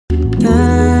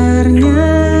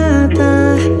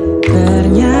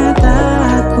Ternyata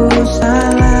aku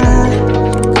salah.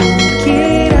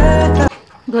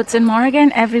 Good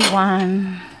morning,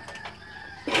 everyone.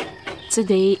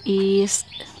 Today is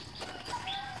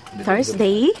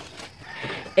Thursday.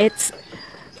 It's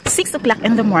 6 o'clock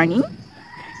in the morning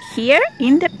here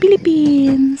in the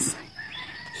Philippines.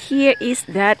 Here is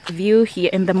that view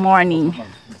here in the morning.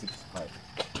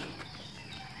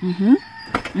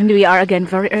 And we are again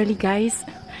very early, guys,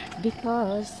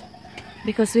 because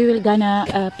we will gonna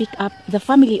pick up the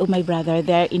family of my brother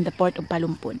there in the port of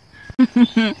Palumpun.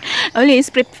 Oli is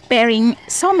preparing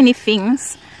so many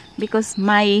things because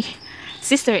my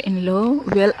sister-in-law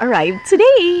will arrive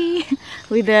today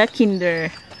with the kinder.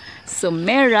 So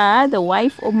Mera, the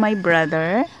wife of my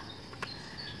brother,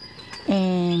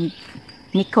 and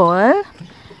Nicole,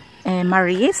 and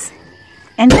Maris,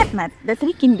 and Matmat, the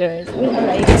three kinders will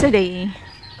arrive today.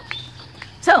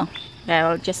 So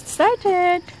I'll just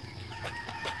started.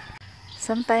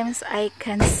 Sometimes I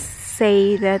can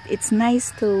say that it's nice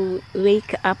to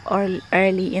wake up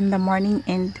early in the morning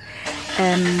and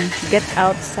get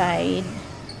outside,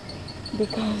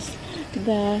 because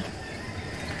the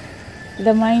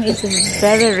mind is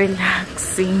very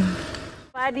relaxing.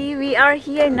 Buddy, we are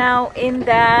here now in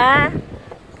the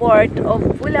port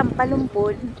of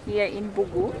Palumpun here in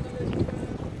Bugu,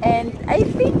 and I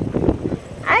think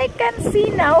I can see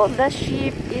now the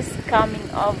ship is coming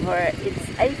over.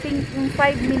 I think in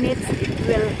 5 minutes it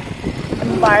will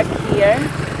embark here.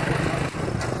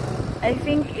 I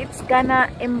think it's gonna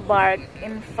embark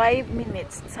in 5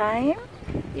 minutes time.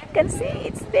 You can see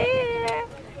it's there.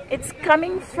 It's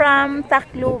coming from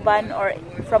Tacloban or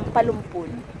from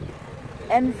Palumpun,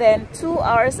 and then 2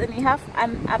 hours and a half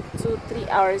and up to 3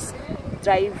 hours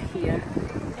drive here.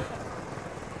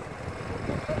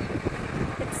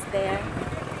 It's there.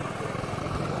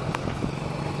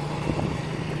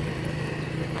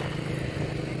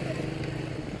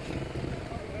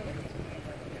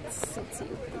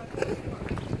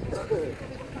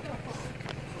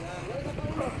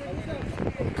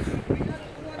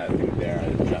 I think they are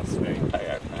just very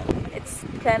tired now. It's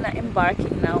kind of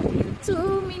embarking now in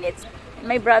 2 minutes.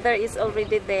 My brother is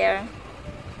already there.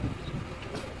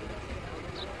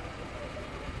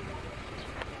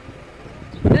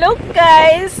 Look,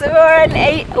 guys, we're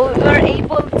able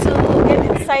to get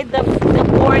inside the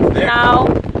port now.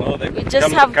 Oh, We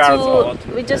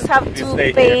just have to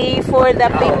pay for the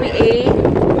PPA,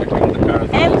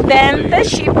 and then the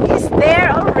ship is there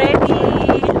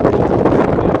already.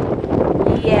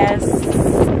 Yes,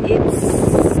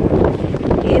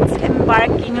 it's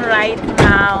embarking right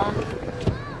now.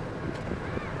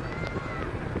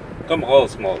 Come all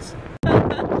smalls.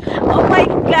 Oh my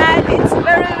God, it's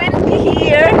very windy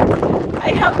here.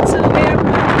 I have to wear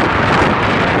my...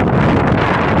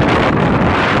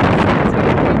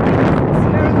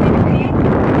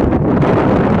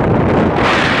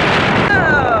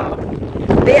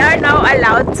 They are now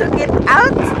allowed to get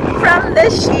out from the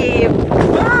ship.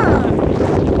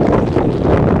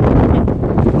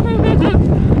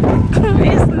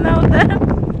 It's now the...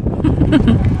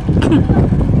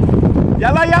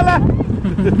 Yalla yalla!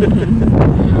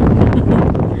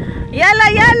 Yalla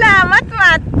yalla,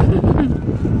 Matmat!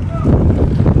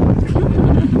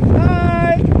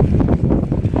 Hi!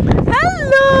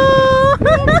 Hello!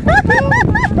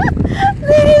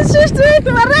 This is just with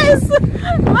Maris!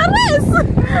 Maris!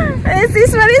 This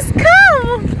is Maris,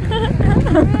 come!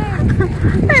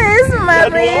 Yes,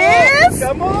 Maris!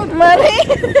 Come on! Maris!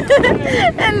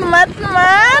 And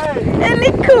Matmat! And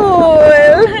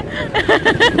Nicole!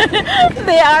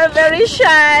 They are very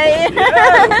shy!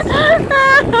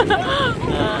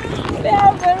 They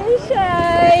are very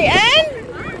shy! And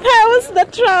how's the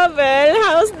travel?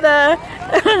 How's the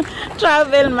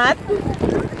travel, Matt?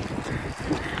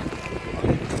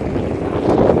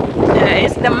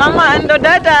 It's the mama and the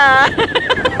dada.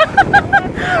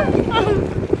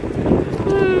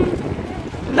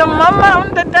 The mama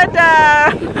and the dada.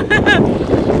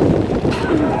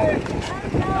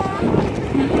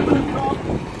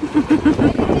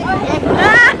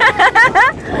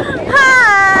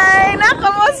 Hi!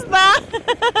 Kamusta?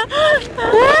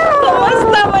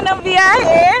 Kamusta man ang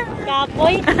biyahe?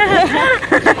 Kapoy.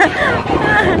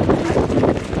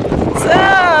 So,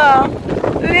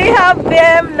 we have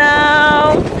them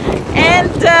now,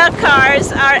 and the cars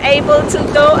are able to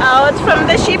go out from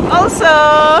the ship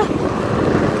also.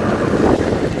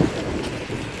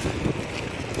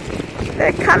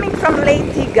 They're coming from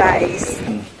Leyte, guys.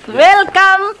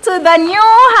 Welcome to the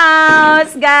new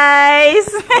house, guys.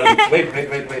 Wait.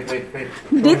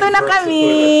 Dito na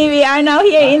kami. We are now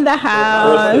here in the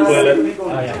house.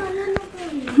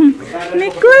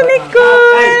 Nicole.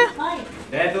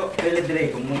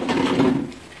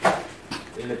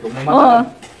 Oh,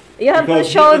 you have to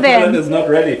show them. Is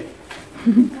not ready.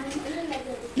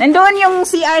 Nandoon yung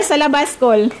CR sa labas,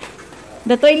 Col.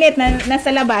 The toilet na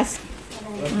nasa labas.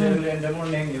 Early in the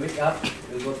morning, you wake up,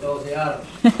 you go to CR.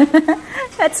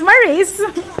 That's Maris.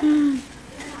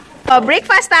 Oh,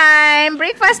 breakfast time!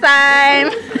 Breakfast time!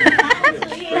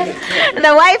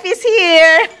 The wife is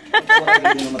here.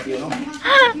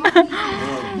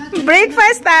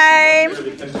 Breakfast time!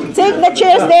 Take the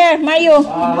chairs there, Mario.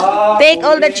 Take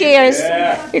all the chairs.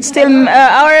 It's still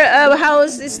our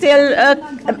house is still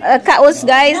chaos,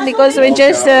 guys, because we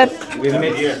just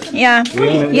yeah.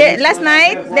 Last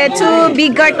night the two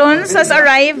big cartons has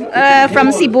arrived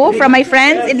from Cebu from my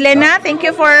friend Idlena. Thank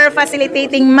you for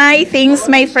facilitating my things,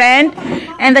 my friend.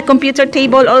 And the computer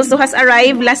table also has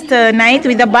arrived last night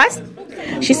with the bus.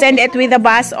 She sent it with the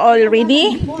bus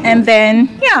already, and then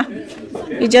yeah,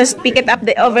 you just pick it up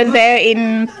over there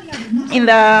in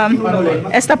the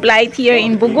stoplight here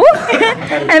in Bugu.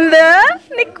 And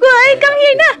Nicole, come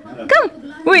here na, come.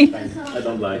 Uy. I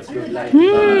don't like.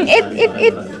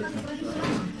 It.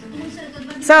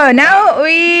 So now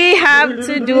we have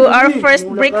to do our first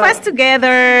breakfast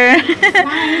together.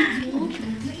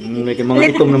 Let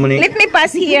me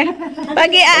pass here.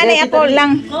 Pagi aanay ako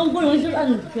lang.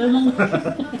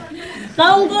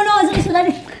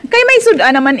 Kay may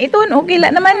sudan naman ito. Okay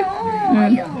la naman.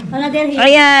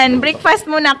 Ayan, breakfast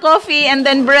muna, coffee and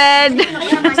then bread.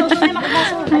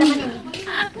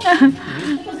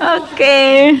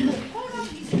 Okay.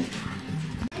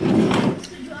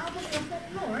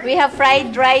 We have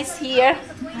fried rice here.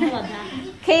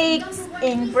 Cakes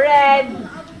and bread.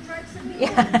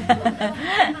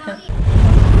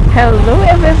 Hello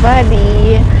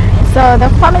everybody. So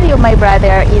the family of my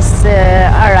brother is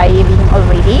arriving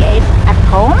already at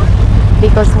home,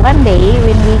 because one day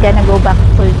when we gonna go back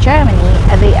to Germany,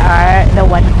 they are the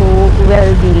one who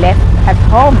will be left at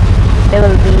home. They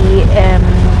will be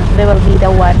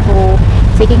the one who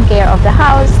taking care of the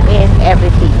house and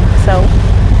everything. So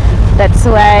that's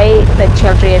why the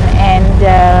children and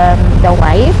the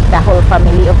wife, the whole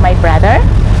family of my brother,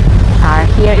 are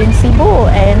here in Cebu,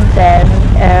 and then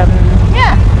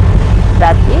yeah,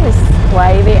 that is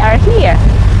why they are here.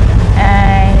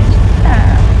 And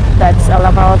that's all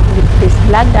about this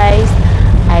vlog, guys.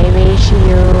 I wish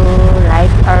you like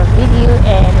our video,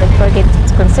 and don't forget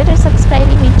to consider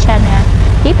subscribing my channel,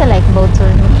 hit the like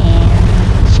button and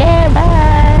share.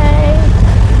 Bye.